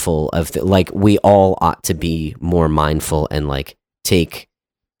mindful of like, we all ought to be more mindful and like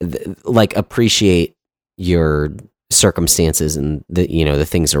appreciate your circumstances and the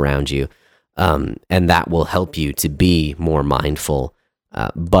things around you. And that will help you to be more mindful.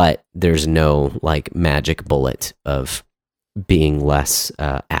 But there's no like magic bullet of being less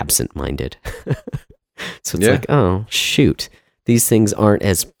absent-minded. So it's like, oh shoot, these things aren't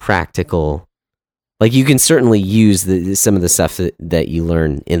as practical. Like you can certainly use some of the stuff that you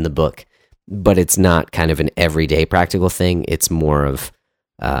learn in the book, but it's not kind of an everyday practical thing. It's more of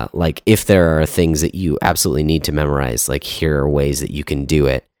like if there are things that you absolutely need to memorize, like here are ways that you can do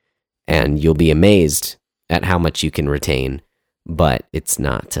it, and you'll be amazed at how much you can retain. But it's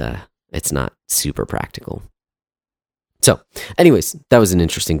not super practical. So, anyways, that was an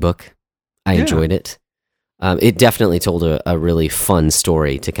interesting book. I enjoyed it. It definitely told a really fun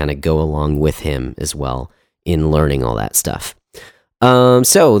story to kind of go along with him as well in learning all that stuff.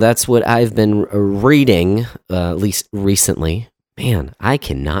 So that's what I've been reading, at least recently. Man, I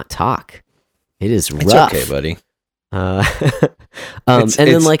cannot talk. It is rough. It's okay, buddy.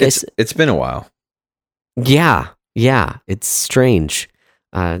 It's been a while. Yeah, it's strange.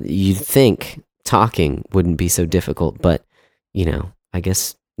 You'd think talking wouldn't be so difficult, but, I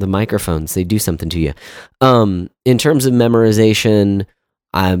guess the microphones, they do something to you. In terms of memorization,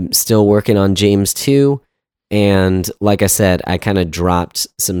 I'm still working on James 2, and like I said, I kind of dropped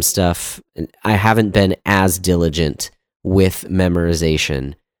some stuff. I haven't been as diligent with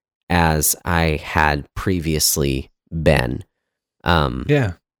memorization as I had previously been.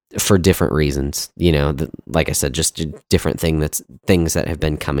 For different reasons, like I said, just a different things that have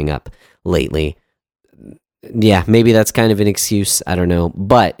been coming up lately. Yeah, maybe that's kind of an excuse. I don't know,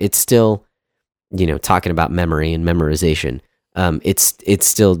 but it's still, talking about memory and memorization. It's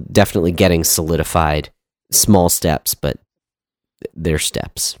still definitely getting solidified. Small steps, but they're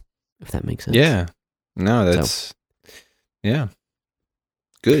steps. If that makes sense. Yeah. No, that's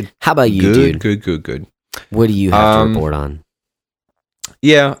good. How about you, dude? Good. What do you have to report on?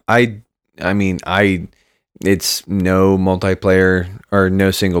 Yeah, it's no multiplayer or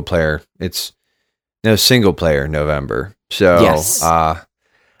no single player. It's no single player November. So, yes. I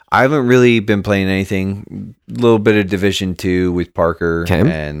haven't really been playing anything. A little bit of Division 2 with Parker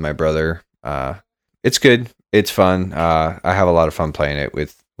and my brother. It's good. It's fun. I have a lot of fun playing it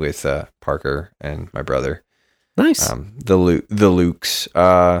with Parker and my brother. Nice. The Lukes.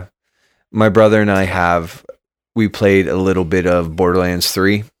 My brother and I we played a little bit of Borderlands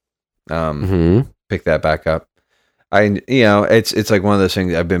 3. Pick that back up. It's like one of those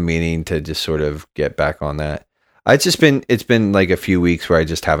things I've been meaning to just sort of get back on that. It's been like a few weeks where I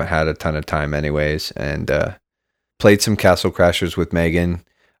just haven't had a ton of time anyways, and played some Castle Crashers with Megan.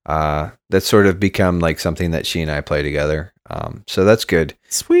 That's sort of become like something that she and I play together. So that's good.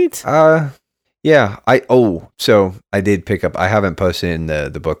 Sweet. So I did pick up, I haven't posted in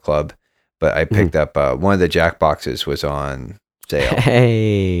the book club, but I picked up one of the Jack boxes was on sale.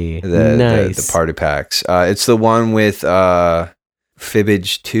 Hey, nice. The party packs. It's the one with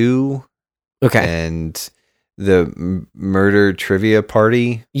Fibbage 2. Okay. And the murder trivia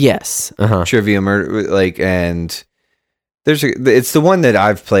party. Yes. Trivia murder, and it's the one that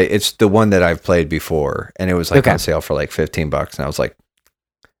I've played. It's the one that I've played before, and it was on sale for like $15, and I was like,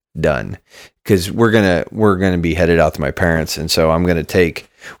 done, because we're gonna be headed out to my parents, and so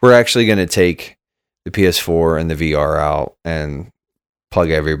we're actually gonna take the PS4 and the VR out and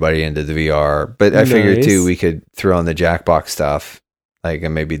plug everybody into the VR. But I figured too we could throw on the Jackbox stuff,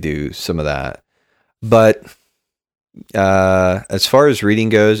 and maybe do some of that. But as far as reading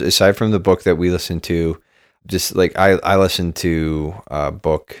goes, aside from the book that we listened to, just like I listened to a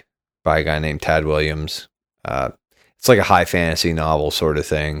book by a guy named Tad Williams. It's like a high fantasy novel sort of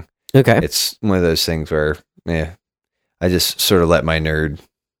thing. Okay. It's one of those things where, I just sort of let my nerd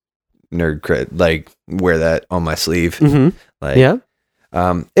cred, wear that on my sleeve. Mm-hmm.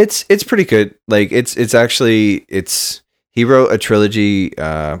 It's pretty good. He wrote a trilogy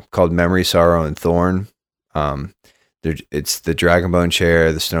called Memory, Sorrow, and Thorn. It's the Dragonbone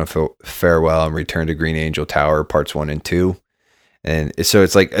Chair, the Stone Farewell, and Return to Green Angel Tower, parts 1 and 2. And so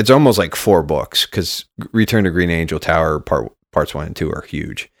it's almost like 4 books, because Return to Green Angel Tower parts 1 and 2 are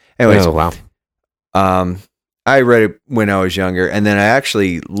huge. Anyways, wow. I read it when I was younger, and then I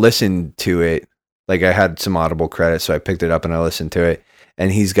actually listened to it. I had some Audible credits, so I picked it up and I listened to it.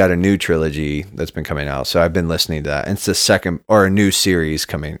 and he's got a new trilogy that's been coming out. So I've been listening to that. And it's the second, or a new series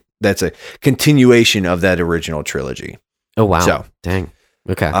coming. That's a continuation of that original trilogy. Oh wow! So, dang.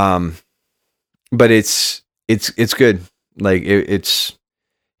 Okay. But it's good. Like it's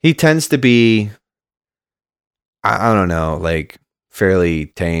he tends to be, I don't know, like fairly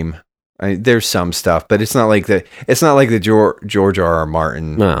tame. There's some stuff, but it's not like the George R.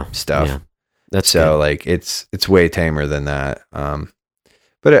 Martin stuff. Yeah. That's so good. Like it's way tamer than that.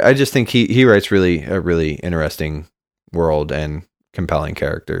 But I just think he writes a really interesting world and compelling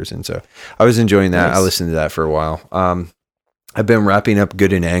characters, and so I was enjoying that. Nice. I listened to that for a while. I've been wrapping up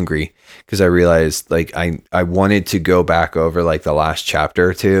Good and Angry because I realized like I wanted to go back over like the last chapter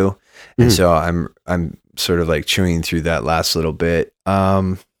or two, and so I'm sort of like chewing through that last little bit.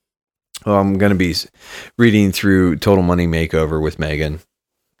 I'm gonna be reading through Total Money Makeover with Megan.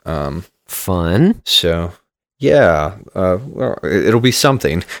 Fun. So yeah, well, it'll be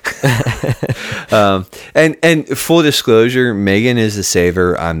something. And full disclosure, Megan is the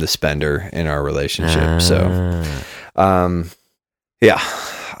saver. I'm the spender in our relationship. So, yeah,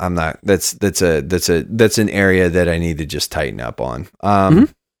 I'm not. That's an area that I need to just tighten up on.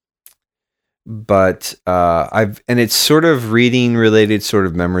 But and it's sort of reading related, sort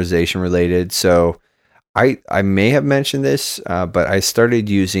of memorization related. So I may have mentioned this, but I started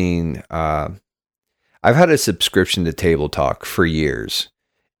using. I've had a subscription to Table Talk for years,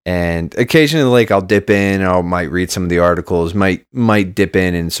 and occasionally, like I'll dip in, I might read some of the articles, might dip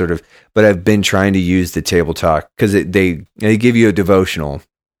in and sort of. But I've been trying to use the Table Talk because they give you a devotional,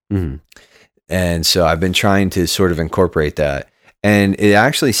 and so I've been trying to sort of incorporate that, and it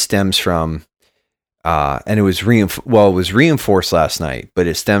actually stems from, and it was reinforced last night, but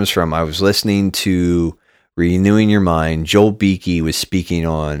it stems from I was listening to Renewing Your Mind. Joel Beakey was speaking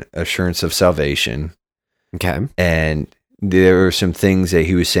on assurance of salvation. Okay. And there were some things that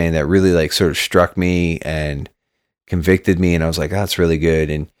he was saying that really like sort of struck me and convicted me. And I was like, oh, that's really good.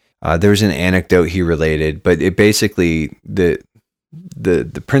 And there was an anecdote he related, but it basically, the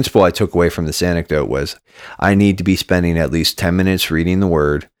principle I took away from this anecdote was I need to be spending at least 10 minutes reading the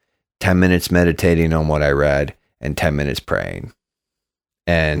word, 10 minutes meditating on what I read, and 10 minutes praying.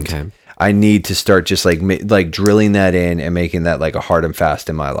 And I need to start just like drilling that in and making that like a hard and fast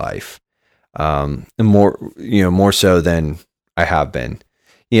in my life. More so than I have been,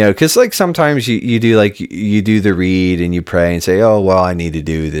 cause like sometimes you do the read and you pray and say, oh, well, I need to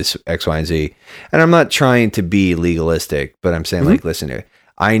do this X, Y, and Z. And I'm not trying to be legalistic, but I'm saying like, listen,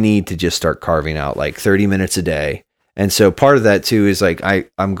 I need to just start carving out like 30 minutes a day. And so part of that too is like, I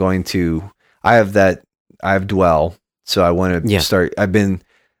have Dwell. So I want to start, I've been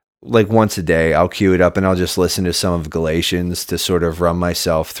like once a day, I'll queue it up and I'll just listen to some of Galatians to sort of run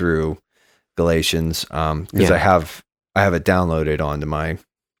myself through Galatians, because I have it downloaded onto mine,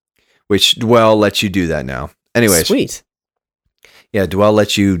 which Dwell lets you do that now. Anyways, sweet. Yeah, Dwell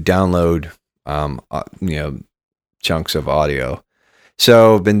lets you download, chunks of audio.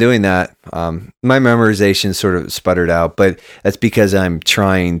 So I've been doing that. My memorization sort of sputtered out, but that's because I'm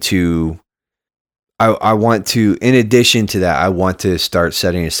trying to. I want to. In addition to that, I want to start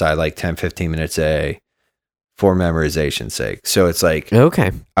setting aside like 10, 15 minutes a day for memorization's sake. So it's like,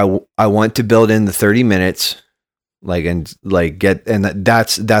 okay, I want to build in the 30 minutes, that's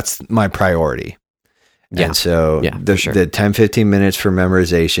my priority. Yeah. And so the 10, 15 minutes for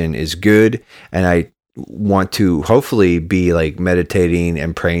memorization is good. And I want to hopefully be like meditating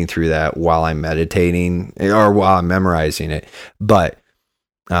and praying through that while I'm meditating or while I'm memorizing it. But,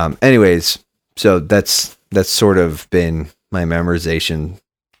 anyways, so that's sort of been my memorization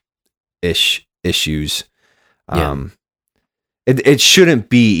issues. It shouldn't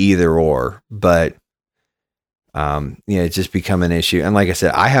be either or, but it's just become an issue. And like I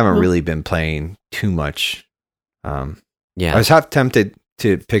said, I haven't really been playing too much. I was half tempted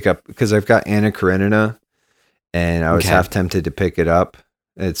to pick up because I've got Anna Karenina, and I was half tempted to pick it up.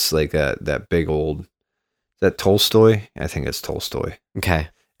 It's like that big old, is that Tolstoy? I think it's Tolstoy. Okay.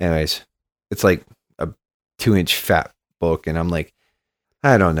 Anyways, it's like a 2-inch fat book, and I'm like,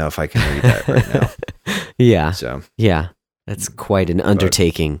 I don't know if I can read that right now. Yeah. So yeah, that's quite an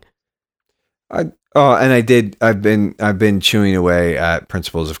undertaking. I've been chewing away at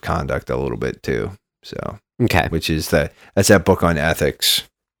Principles of Conduct a little bit too. So which is that's that book on ethics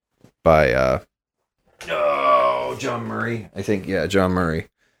by John Murray. I think John Murray.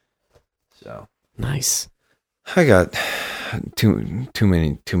 So nice. I got too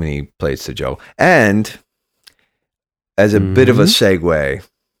many plates to Joe. And as a bit of a segue,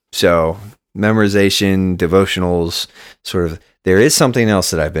 so memorization, devotionals, sort of, there is something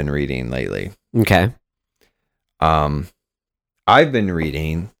else that I've been reading lately. Okay. I I've been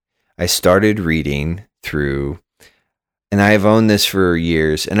reading. I started reading through, and I have owned this for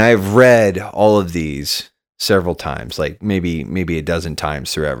years, and I have read all of these several times, like maybe a dozen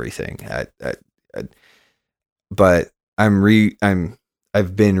times through everything. But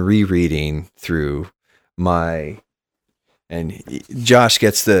I've been rereading through and Josh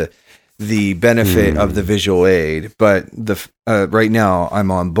gets the benefit of the visual aid, but right now I'm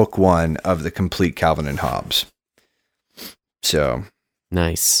on book 1 of the complete Calvin and Hobbes. So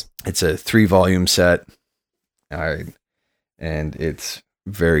nice. It's a 3-volume set. And it's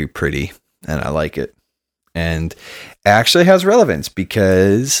very pretty, and I like it. And it actually has relevance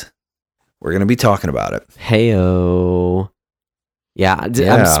because we're going to be talking about it. Heyo. Yeah,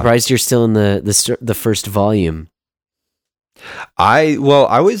 I'm surprised you're still in the first volume. I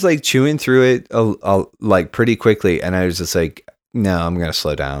was like chewing through it like pretty quickly, and I was just like, no, I'm going to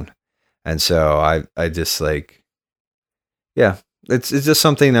slow down. And so I just like, yeah, it's just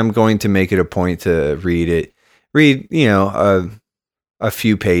something I'm going to make it a point to read, a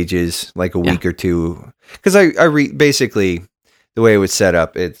few pages, like a week or two. Cause I read, basically the way it was set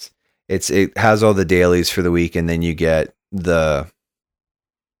up, it has all the dailies for the week, and then you get the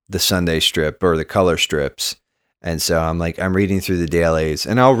Sunday strip or the color strips. And so I'm reading through the dailies,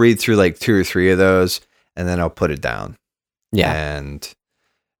 and I'll read through like 2 or 3 of those, and then I'll put it down. Yeah.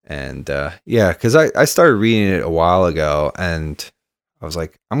 Cause I started reading it a while ago, and I was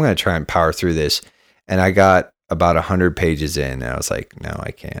like, I'm going to try and power through this. And I got about 100 pages in, and I was like, no,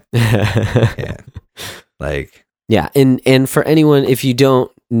 I can't. I can't. Like, yeah. And for anyone, if you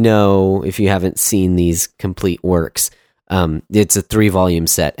don't know, if you haven't seen these complete works, it's a 3-volume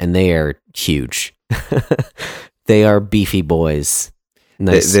set, and they are huge. They are beefy boys.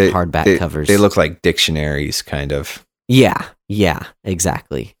 Nice hardback covers. They look like dictionaries, kind of. Yeah,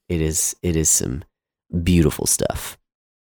 exactly. It is some beautiful stuff.